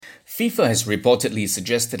FIFA has reportedly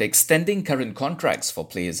suggested extending current contracts for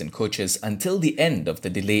players and coaches until the end of the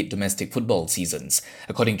delayed domestic football seasons.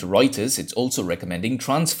 According to Reuters, it's also recommending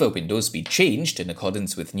transfer windows be changed in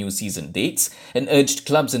accordance with new season dates and urged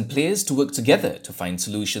clubs and players to work together to find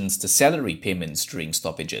solutions to salary payments during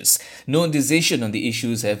stoppages. No decision on the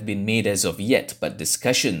issues have been made as of yet, but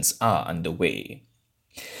discussions are underway.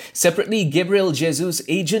 Separately, Gabriel Jesus'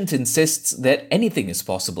 agent insists that anything is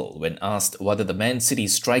possible when asked whether the Man City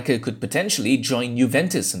striker could potentially join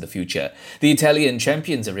Juventus in the future. The Italian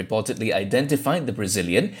champions have reportedly identified the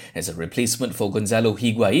Brazilian as a replacement for Gonzalo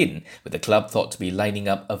Higuain, with the club thought to be lining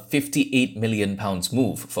up a £58 million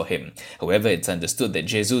move for him. However, it's understood that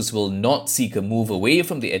Jesus will not seek a move away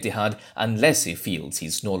from the Etihad unless he feels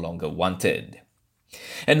he's no longer wanted.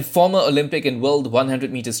 And former Olympic and World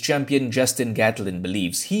 100 meters champion Justin Gatlin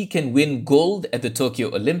believes he can win gold at the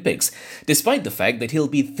Tokyo Olympics, despite the fact that he'll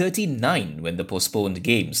be 39 when the postponed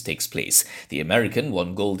Games takes place. The American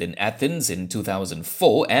won gold in Athens in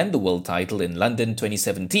 2004 and the world title in London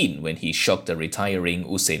 2017 when he shocked a retiring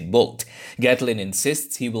Usain Bolt. Gatlin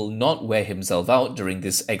insists he will not wear himself out during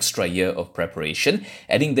this extra year of preparation,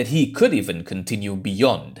 adding that he could even continue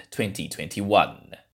beyond 2021.